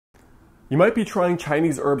You might be trying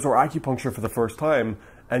Chinese herbs or acupuncture for the first time,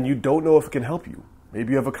 and you don't know if it can help you.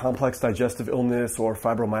 Maybe you have a complex digestive illness or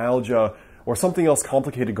fibromyalgia or something else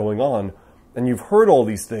complicated going on, and you've heard all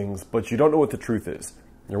these things, but you don't know what the truth is.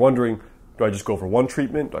 You're wondering, do I just go for one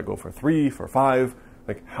treatment? Do I go for 3, for 5?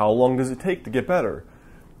 Like, how long does it take to get better?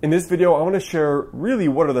 In this video, I want to share really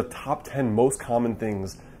what are the top 10 most common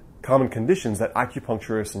conditions that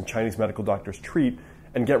acupuncturists and Chinese medical doctors treat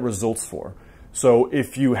and get results for. So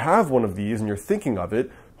if you have one of these and you're thinking of it,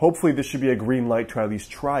 hopefully this should be a green light to at least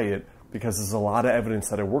try it, because there's a lot of evidence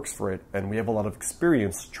that it works for it, and we have a lot of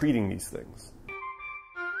experience treating these things.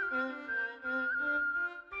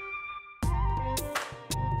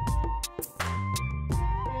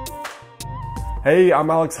 Hey, I'm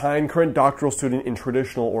Alex Hein, current doctoral student in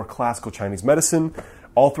traditional or classical Chinese medicine,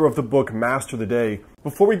 author of the book Master the Day.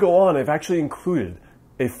 Before we go on, I've actually included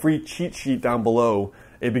a free cheat sheet down below,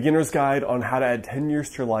 a beginner's guide on how to add 10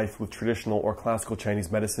 years to your life with traditional or classical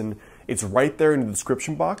Chinese medicine. It's right there in the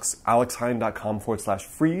description box,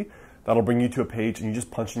 alexheyn.com/free. That'll bring you to a page and you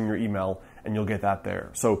just punch in your email and you'll get that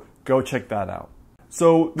there. So go check that out.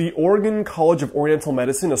 So the Oregon College of Oriental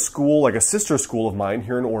Medicine, a school, like a sister school of mine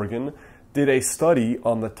here in Oregon, did a study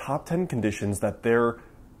on the top 10 conditions that their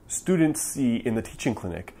students see in the teaching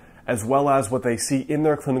clinic, as well as what they see in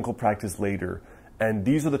their clinical practice later. And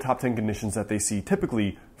these are the top 10 conditions that they see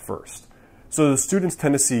typically first. So the students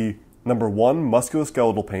tend to see, number 1,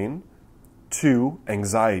 musculoskeletal pain, 2,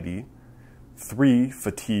 anxiety, 3,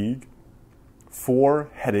 fatigue,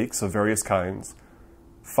 4, headaches of various kinds,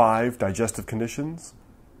 5, digestive conditions,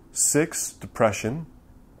 6, depression,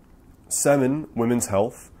 7, women's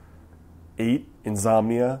health, 8,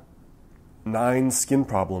 insomnia, 9, skin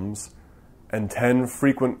problems, and 10,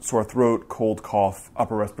 frequent sore throat, cold, cough,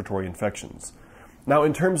 upper respiratory infections. Now,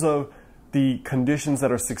 in terms of the conditions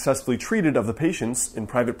that are successfully treated of the patients in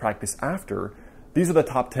private practice after, these are the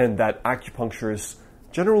top 10 that acupuncturists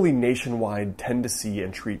generally nationwide tend to see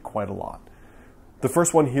and treat quite a lot. The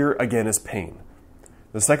first one here, again, is pain.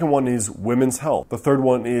 The second one is women's health. The third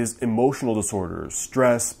one is emotional disorders,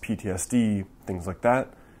 stress, PTSD, things like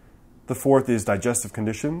that. The fourth is digestive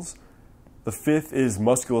conditions. The fifth is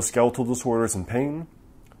musculoskeletal disorders and pain.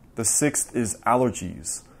 The sixth is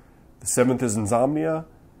allergies. The 7th is insomnia.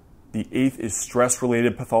 The 8th is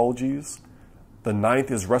stress-related pathologies. The 9th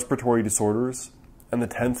is respiratory disorders. And the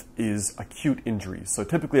 10th is acute injuries. So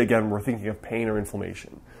typically, again, we're thinking of pain or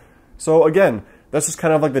inflammation. So again, that's just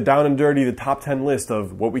kind of like the down and dirty, the top 10 list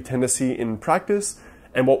of what we tend to see in practice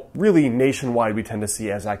and what really nationwide we tend to see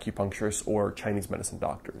as acupuncturists or Chinese medicine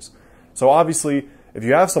doctors. So obviously, if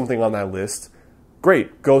you have something on that list,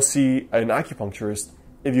 great, go see an acupuncturist.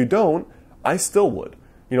 If you don't, I still would.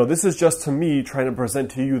 You know, this is just to me trying to present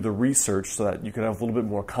to you the research so that you can have a little bit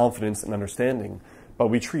more confidence and understanding. But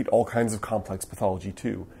we treat all kinds of complex pathology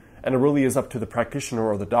too. And it really is up to the practitioner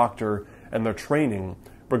or the doctor and their training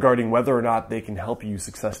regarding whether or not they can help you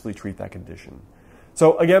successfully treat that condition.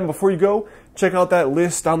 So again, before you go, check out that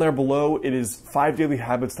list down there below. It is 5 daily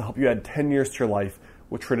habits to help you add 10 years to your life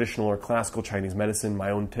with traditional or classical Chinese medicine,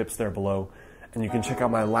 my own tips there below. And you can check out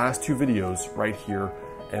my last 2 videos right here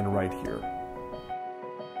and right here.